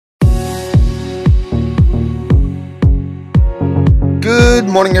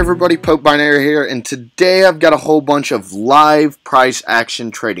morning everybody, Pope Binary here, and today I've got a whole bunch of live price action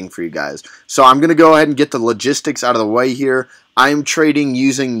trading for you guys. So I'm going to go ahead and get the logistics out of the way here. I'm trading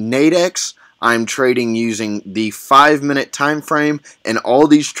using Nadex, I'm trading using the 5-minute time frame, and all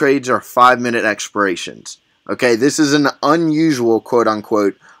these trades are 5-minute expirations. Okay, this is an unusual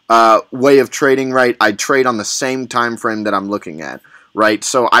quote-unquote way of trading, right? I trade on the same time frame that I'm looking at, right?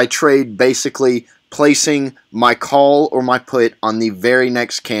 So I trade basically placing my call or my put on the very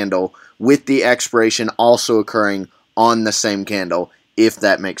next candle with the expiration also occurring on the same candle, if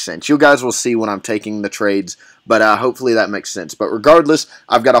that makes sense. You guys will see when I'm taking the trades, but hopefully that makes sense. But regardless,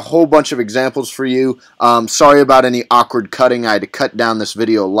 I've got a whole bunch of examples for you. Sorry about any awkward cutting. I had to cut down this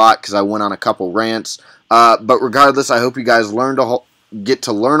video a lot because I went on a couple rants. But regardless, I hope you guys get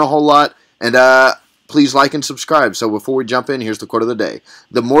to learn a whole lot, and please like and subscribe. So before we jump in, here's the quote of the day.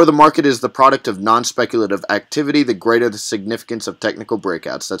 The more the market is the product of non-speculative activity, the greater the significance of technical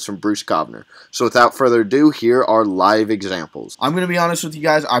breakouts. That's from Bruce Kovner. So without further ado, here are live examples. I'm going to be honest with you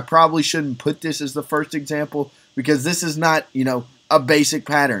guys. I probably shouldn't put this as the first example because this is not, a basic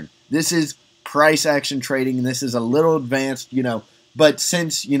pattern. This is price action trading, and this is a little advanced, But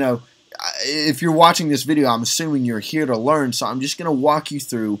since, if you're watching this video, I'm assuming you're here to learn, so I'm just going to walk you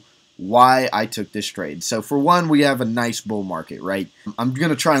through why I took this trade. So for one, we have a nice bull market, right? I'm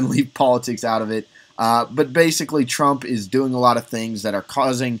going to try and leave politics out of it, but basically Trump is doing a lot of things that are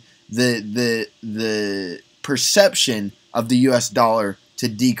causing the perception of the U.S. dollar to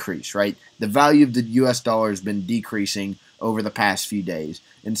decrease, right? The value of the U.S. dollar has been decreasing over the past few days,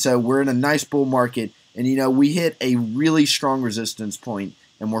 and so we're in a nice bull market, and we hit a really strong resistance point,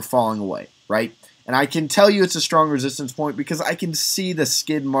 and we're falling away, right? And I can tell you it's a strong resistance point because I can see the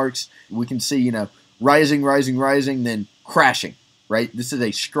skid marks. We can see, rising, rising, rising, then crashing, right? This is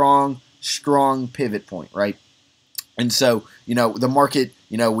a strong, strong pivot point, right? And so, the market,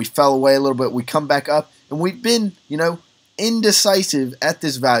 we fell away a little bit. We come back up, and we've been, indecisive at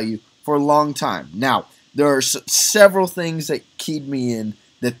this value for a long time. Now, there are several things that keyed me in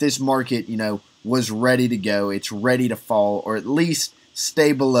that this market, was ready to go. It's ready to fall, or at least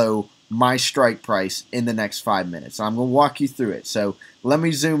stay below my strike price in the next 5 minutes. So I'm going to walk you through it. So let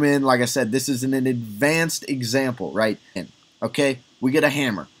me zoom in. Like I said, this is an advanced example, right? Okay, we get a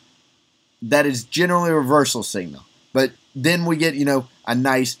hammer. That is generally a reversal signal. But then we get, a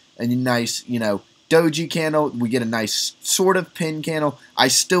nice, doji candle. We get a nice sort of pin candle. I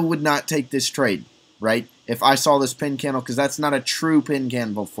still would not take this trade, right? If I saw this pin candle, because that's not a true pin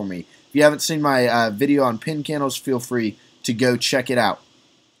candle for me. If you haven't seen my video on pin candles, feel free to go check it out.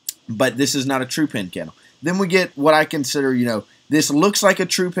 But this is not a true pin candle. Then we get what I consider, this looks like a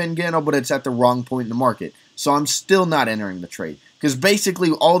true pin candle, but it's at the wrong point in the market. So I'm still not entering the trade. Because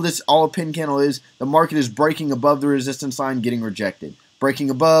basically all a pin candle is, the market is breaking above the resistance line, getting rejected. Breaking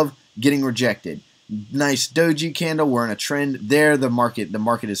above, getting rejected. Nice doji candle, we're in a trend. There the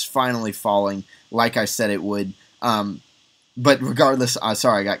market is finally falling like I said it would. But regardless,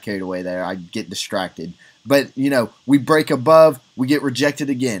 sorry I got carried away there. I get distracted. But, we break above, we get rejected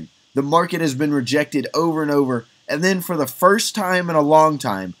again. The market has been rejected over and over, and then for the first time in a long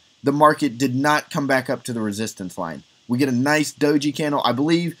time, the market did not come back up to the resistance line. We get a nice doji candle. I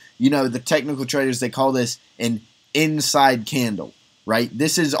believe, the technical traders, they call this an inside candle, right?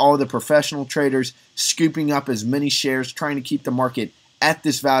 This is all the professional traders scooping up as many shares, trying to keep the market at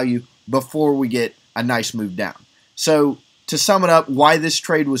this value before we get a nice move down. So, to sum it up, why this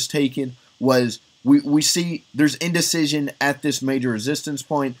trade was taken was we see there's indecision at this major resistance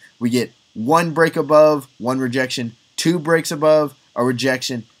point. We get one break above, one rejection, two breaks above, a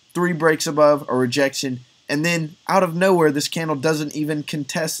rejection, three breaks above, a rejection, and then out of nowhere, this candle doesn't even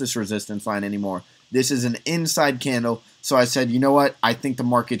contest this resistance line anymore. This is an inside candle, so I said, you know what? I think the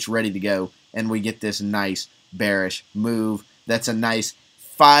market's ready to go, and we get this nice bearish move. That's a nice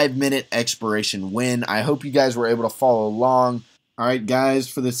 5-minute expiration win. I hope you guys were able to follow along. Alright guys,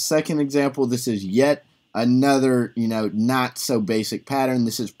 for the second example, this is yet another, not so basic pattern.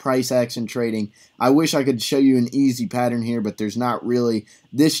 This is price action trading. I wish I could show you an easy pattern here, but there's not really.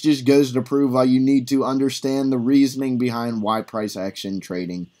 This just goes to prove why you need to understand the reasoning behind why price action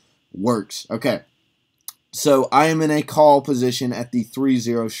trading works. Okay, so I am in a call position at the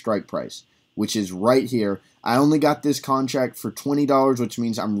 3-0 strike price, which is right here. I only got this contract for $20, which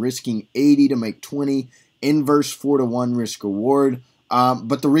means I'm risking 80 to make 20. Inverse 4-to-1 risk reward.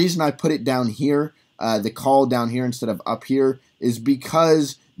 But the reason I put it down here, the call down here instead of up here, is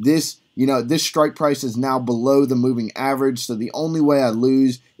because this, this strike price is now below the moving average. So the only way I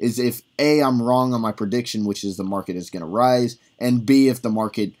lose is if A, I'm wrong on my prediction, which is the market is going to rise, and B, if the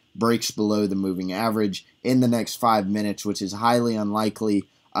market breaks below the moving average in the next 5 minutes, which is highly unlikely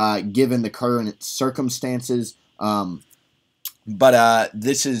given the current circumstances. But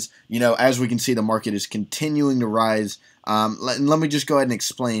this is, as we can see, the market is continuing to rise. Let me just go ahead and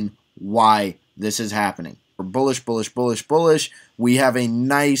explain why this is happening. We're bullish, bullish, bullish, bullish. We have a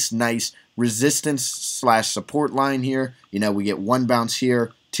nice resistance / support line here. We get 1 bounce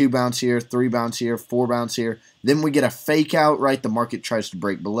here, 2 bounce here, 3 bounce here, 4 bounce here. Then we get a fake out, right? The market tries to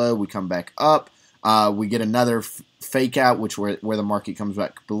break below. We come back up. We get another fake out, where the market comes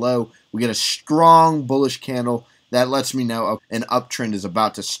back below. We get a strong bullish candle. That lets me know an uptrend is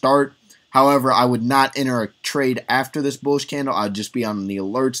about to start. However, I would not enter a trade after this bullish candle. I'd just be on the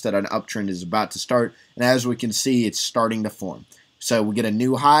alerts that an uptrend is about to start. And as we can see, it's starting to form. So we get a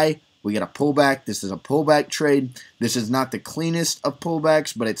new high. We get a pullback. This is a pullback trade. This is not the cleanest of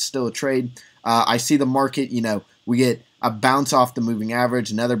pullbacks, but it's still a trade. I see the market, we get a bounce off the moving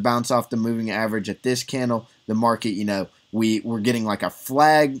average, another bounce off the moving average at this candle. The market, we're getting like a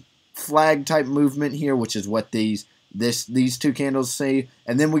flag type movement here, which is what these 2 candles say.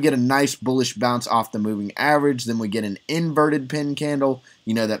 And then we get a nice bullish bounce off the moving average. Then we get an inverted pin candle,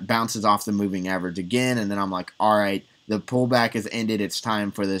 that bounces off the moving average again. And then I'm like, all right, the pullback has ended. It's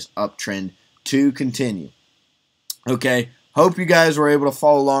time for this uptrend to continue. Okay, hope you guys were able to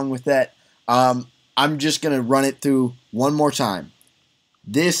follow along with that. I'm just going to run it through one more time.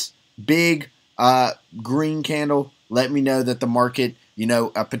 This big green candle let me know that the market,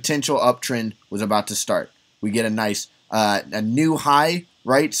 a potential uptrend was about to start. We get a nice a new high,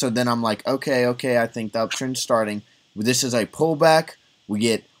 right? So then I'm like, okay, I think the uptrend's starting. This is a pullback. We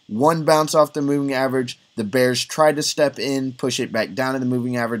get 1 bounce off the moving average. The bears tried to step in, push it back down to the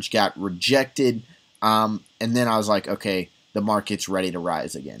moving average, got rejected. And then I was like, okay, the market's ready to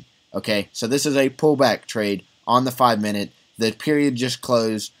rise again. Okay, so this is a pullback trade on the 5-minute. The period just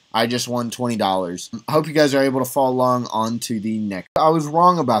closed. I just won $20. I hope you guys are able to follow along on to the next. I was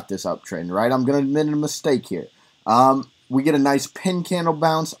wrong about this uptrend, right? I'm going to admit a mistake here. We get a nice pin candle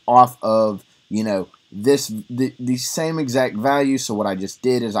bounce off of, the same exact value. So what I just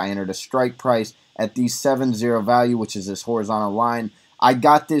did is I entered a strike price at the 7-0 value, which is this horizontal line. I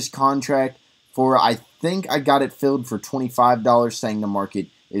got this contract for, I think I got it filled for $25, saying the market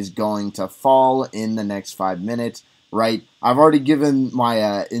is going to fall in the next 5 minutes, right? I've already given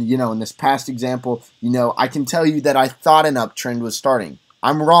my, in this past example, I can tell you that I thought an uptrend was starting.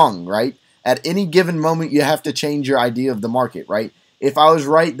 I'm wrong, right? At any given moment, you have to change your idea of the market, right? If I was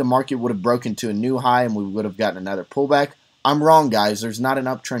right, the market would have broken to a new high and we would have gotten another pullback. I'm wrong, guys. There's not an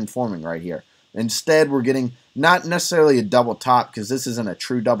uptrend forming right here. Instead, we're getting not necessarily a double top, because this isn't a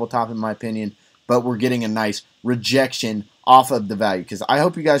true double top in my opinion, but we're getting a nice rejection off of the value. Because I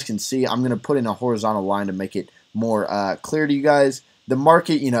hope you guys can see, I'm going to put in a horizontal line to make it more clear to you guys. The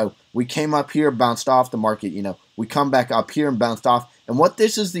market, we came up here, bounced off. The market, we come back up here and bounced off. And what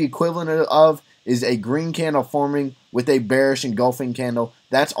this is the equivalent of is a green candle forming with a bearish engulfing candle.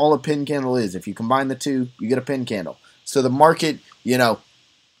 That's all a pin candle is. If you combine the two, you get a pin candle. So the market,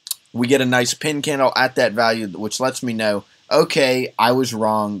 we get a nice pin candle at that value, which lets me know, okay, I was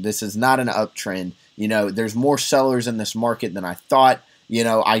wrong. This is not an uptrend. There's more sellers in this market than I thought.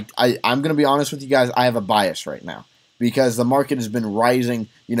 I'm going to be honest with you guys. I have a bias right now because the market has been rising,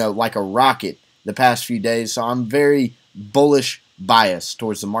 like a rocket the past few days. So I'm very bullish bias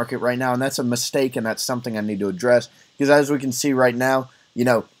towards the market right now, and that's a mistake, and that's something I need to address because as we can see right now,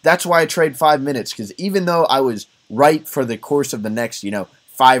 that's why I trade 5 minutes, because even though I was right for the course of the next,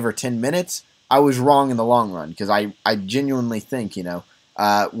 5 or 10 minutes, I was wrong in the long run because I genuinely think,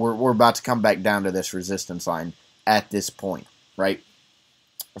 we're about to come back down to this resistance line at this point, right?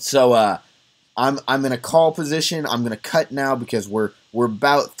 So I'm in a call position. I'm going to cut now because we're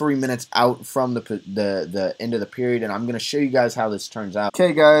about 3 minutes out from the end of the period, and I'm going to show you guys how this turns out.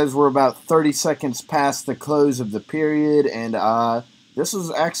 Okay, guys, we're about 30 seconds past the close of the period, and this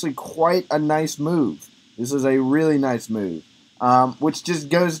is actually quite a nice move. This is a really nice move, which just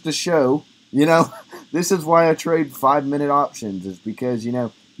goes to show, this is why I trade 5-minute options, is because,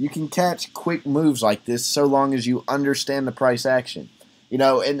 you can catch quick moves like this so long as you understand the price action.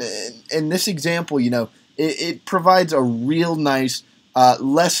 In this example, it provides a real nice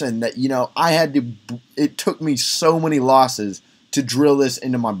lesson that, I had to, it took me so many losses to drill this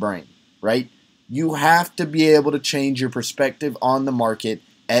into my brain, right? You have to be able to change your perspective on the market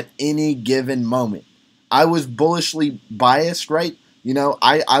at any given moment. I was bullishly biased, right?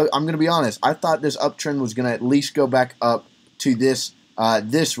 I'm going to be honest. I thought this uptrend was going to at least go back up to this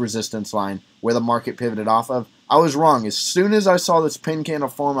this resistance line where the market pivoted off of. I was wrong. As soon as I saw this pin candle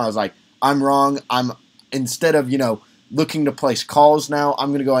form, I was like, I'm wrong. Instead of, looking to place calls now, I'm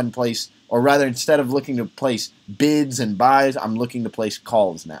going to go ahead and place, or rather, instead of looking to place bids and buys, I'm looking to place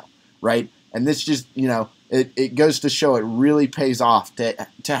calls now, right? And this just, it goes to show it really pays off to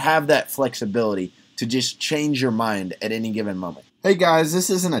have that flexibility to just change your mind at any given moment. Hey guys,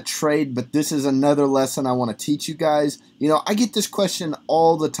 this isn't a trade, but this is another lesson I want to teach you guys. I get this question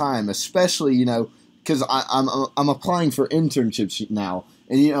all the time, especially, because I'm applying for internships now.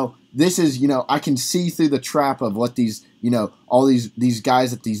 And, this is, I can see through the trap of what these, all these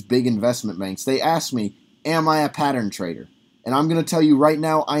guys at these big investment banks, they ask me, am I a pattern trader? And I'm going to tell you right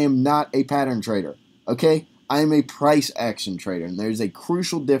now, I am not a pattern trader, okay? I am a price action trader, and there's a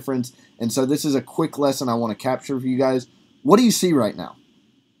crucial difference. And so this is a quick lesson I want to capture for you guys. What do you see right now?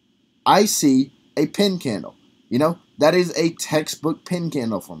 I see a pin candle. That is a textbook pin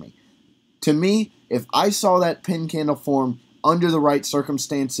candle for me. To me, if I saw that pin candle form under the right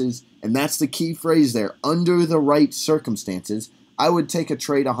circumstances, and that's the key phrase there, under the right circumstances, I would take a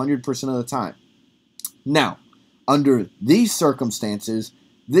trade 100% of the time. Now, under these circumstances,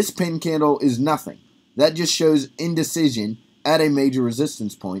 this pin candle is nothing. That just shows indecision at a major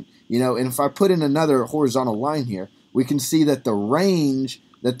resistance point. And if I put in another horizontal line here, we can see that the range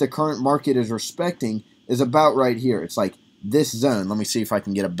that the current market is respecting is about right here. It's like this zone. Let me see if I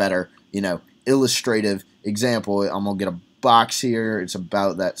can get a better, illustrative example. I'm going to get a box here. It's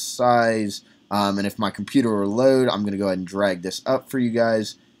about that size. And if my computer will load, I'm going to go ahead and drag this up for you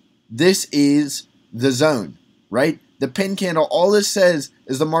guys. This is the zone, right? The pin candle, all this says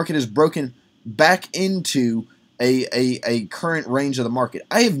is the market is broken back into a current range of the market.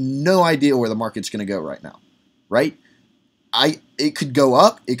 I have no idea where the market's going to go right now, right? It could go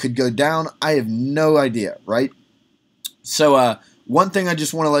up, it could go down. I have no idea, right? So one thing I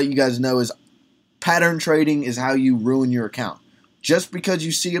just want to let you guys know is pattern trading is how you ruin your account. Just because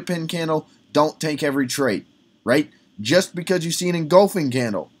you see a pin candle, don't take every trade, right? Just because you see an engulfing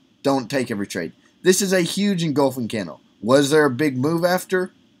candle, don't take every trade. This is a huge engulfing candle. Was there a big move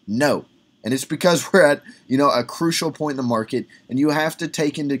after? No. And it's because we're at, a crucial point in the market, and you have to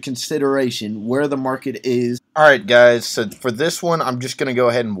take into consideration where the market is. All right, guys, so for this one, I'm just going to go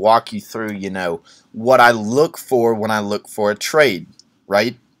ahead and walk you through, what I look for when I look for a trade,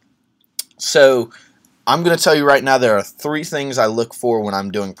 right? So I'm going to tell you right now there are 3 things I look for when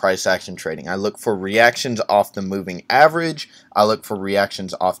I'm doing price action trading. I look for reactions off the moving average, I look for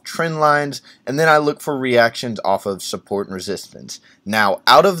reactions off trend lines, and then I look for reactions off of support and resistance. Now,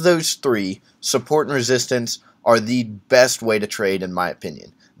 out of those 3, support and resistance are the best way to trade in my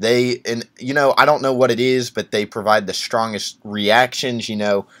opinion. I don't know what it is, but they provide the strongest reactions,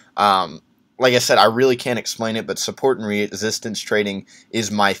 like I said, I really can't explain it, but support and resistance trading is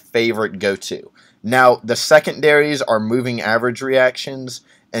my favorite go-to. Now, the secondaries are moving average reactions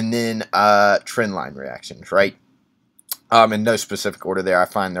and then trend line reactions, right? In no specific order there. I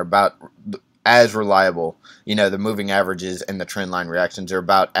find they're about as reliable. The moving averages and the trend line reactions are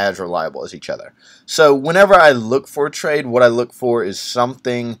about as reliable as each other. So whenever I look for a trade, what I look for is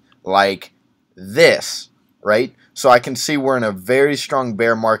something like this, right? So I can see we're in a very strong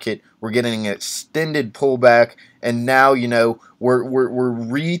bear market. We're getting an extended pullback, and now we're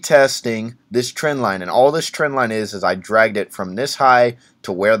retesting this trend line. And all this trend line is I dragged it from this high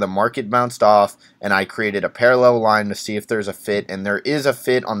to where the market bounced off, and I created a parallel line to see if there's a fit, and there is a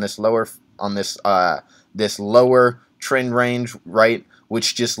fit on this lower this lower trend range, right?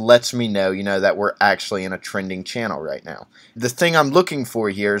 Which just lets me know, that we're actually in a trending channel right now. The thing I'm looking for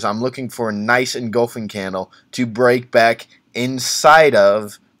here is I'm looking for a nice engulfing candle to break back inside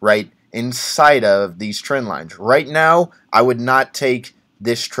of, inside of these trend lines. Right now, I would not take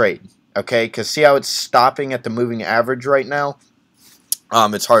this trade, okay? Because see how it's stopping at the moving average right now?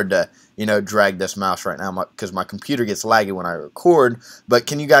 It's hard to, drag this mouse right now because my computer gets laggy when I record. But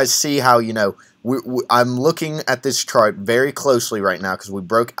can you guys see how, I'm looking at this chart very closely right now because we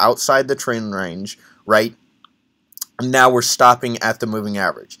broke outside the trend range, right? And now we're stopping at the moving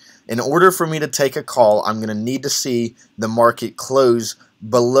average. In order for me to take a call, I'm going to need to see the market close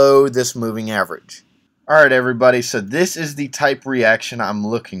below this moving average. Alright everybody, so this is the type reaction I'm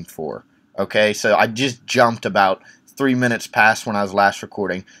looking for. Okay, so I just jumped about 3 minutes past when I was last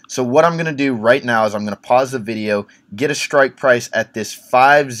recording. So what I'm going to do right now is I'm going to pause the video, get a strike price at this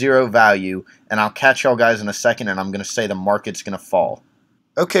 5-0 value, and I'll catch y'all guys in a second, and I'm going to say the market's going to fall.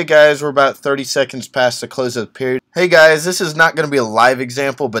 Okay guys, we're about 30 seconds past the close of the period. Hey guys, this is not going to be a live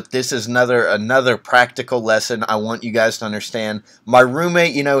example, but this is another practical lesson I want you guys to understand. My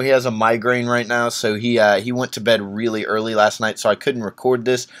roommate, he has a migraine right now, so he went to bed really early last night, so I couldn't record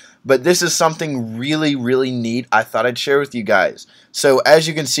this. But this is something really, really neat I thought I'd share with you guys. So as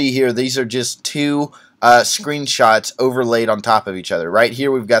you can see here, these are just 2 screenshots overlaid on top of each other. Right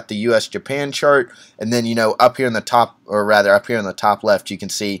here we've got the US-Japan chart, and then up here in the top, or rather up here in the top left, you can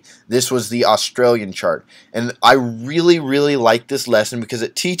see this was the Australian chart. And I really like this lesson because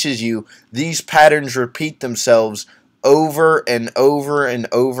it teaches you these patterns repeat themselves over and over and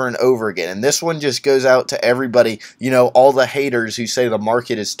over and over again. And this one just goes out to everybody, all the haters who say the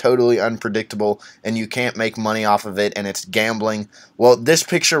market is totally unpredictable and you can't make money off of it and it's gambling. Well, this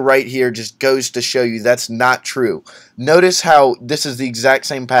picture right here just goes to show you that's not true. Notice how this is the exact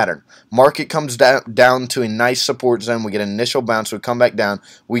same pattern. Market comes down to a nice support zone. We get an initial bounce. We come back down.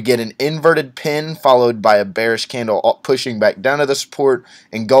 We get an inverted pin followed by a bearish candle pushing back down to the support,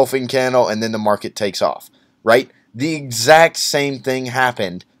 engulfing candle, and then the market takes off, right? The exact same thing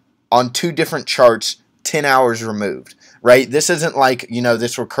happened on two different charts 10 hours removed, right? This isn't like,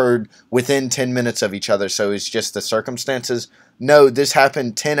 this occurred within 10 minutes of each other, so it's just the circumstances. No, this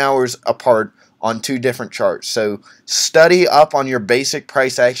happened 10 hours apart on two different charts. So study up on your basic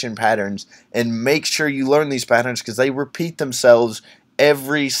price action patterns and make sure you learn these patterns because they repeat themselves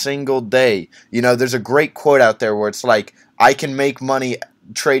every single day. There's a great quote out there where it's like, I can make money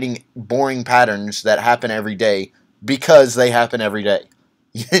trading boring patterns that happen every day because they happen every day.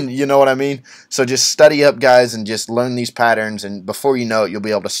 You know what I mean? So just study up, guys, and just learn these patterns, and before you know it, you'll be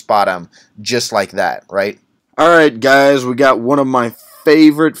able to spot them just like that, right? Alright, guys, we got one of my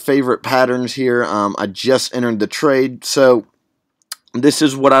favorite patterns here. I just entered the trade, so this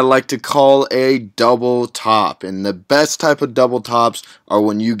is what I like to call a double top, and the best type of double tops are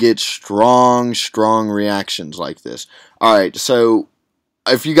when you get strong reactions like this. Alright, so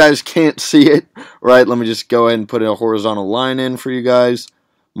if you guys can't see it, right, let me just go ahead and put a horizontal line in for you guys.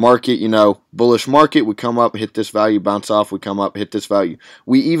 Market, bullish market, we come up, hit this value, bounce off, we come up, hit this value.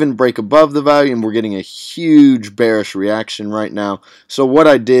 We even break above the value, and we're getting a huge bearish reaction right now. So what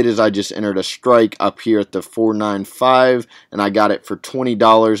I did is I just entered a strike up here at the 495, and I got it for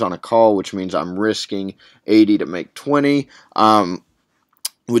 $20 on a call, which means I'm risking 80 to make 20,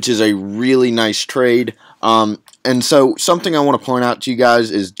 which is a really nice trade. And so something I want to point out to you guys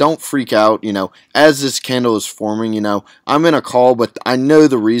is don't freak out, as this candle is forming, I'm in a call, but I know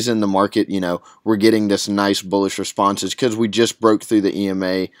the reason the market, we're getting this nice bullish response is because we just broke through the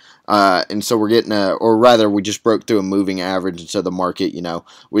EMA, and so we're getting we just broke through a moving average, and so the market,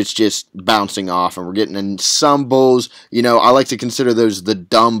 it's just bouncing off, and we're getting in some bulls, I like to consider those the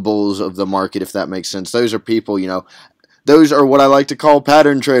dumb bulls of the market, if that makes sense. Those are people, those are what I like to call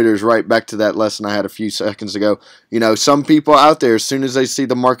pattern traders, right back to that lesson I had a few seconds ago. Some people out there, as soon as they see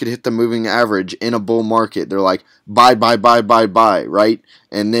the market hit the moving average in a bull market, they're like, buy, right?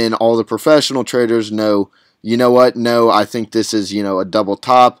 And then all the professional traders know, you know what, no, I think this is, a double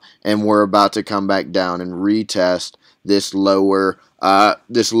top, and we're about to come back down and retest this lower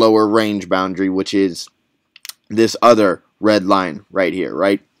range boundary, which is this other red line right here,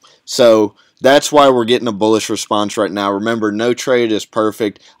 right? So that's why we're getting a bullish response right now. Remember, no trade is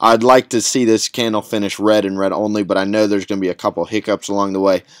perfect. I'd like to see this candle finish red and red only, but I know there's going to be a couple hiccups along the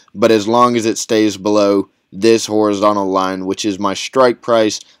way. But as long as it stays below this horizontal line, which is my strike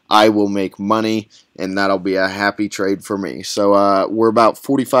price, I will make money, and that'll be a happy trade for me. So we're about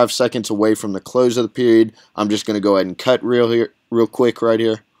 45 seconds away from the close of the period. I'm just going to go ahead and cut real quick right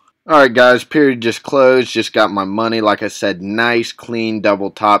here. Alright guys, period just closed, just got my money. Like I said, nice, clean, double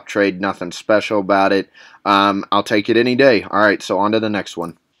top trade, nothing special about it. I'll take it any day. Alright, so on to the next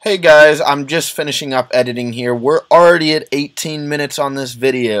one. Hey guys, I'm just finishing up editing here. We're already at 18 minutes on this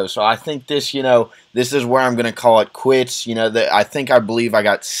video, so I think this, this is where I'm going to call it quits. I believe I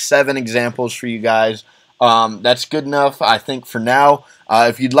got 7 examples for you guys. That's good enough, I think, for now.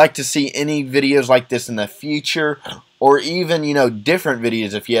 If you'd like to see any videos like this in the future, or even, different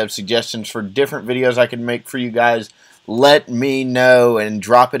videos, if you have suggestions for different videos I can make for you guys, let me know and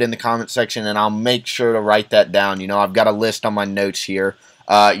drop it in the comment section, and I'll make sure to write that down. I've got a list on my notes here,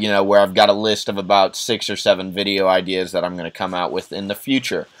 where I've got a list of about 6 or 7 video ideas that I'm going to come out with in the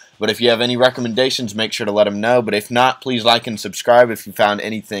future. But if you have any recommendations, make sure to let them know. But if not, please like and subscribe if you found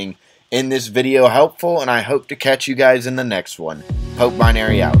anything in this video helpful, and I hope to catch you guys in the next one. Hope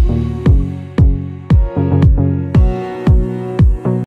Binary out.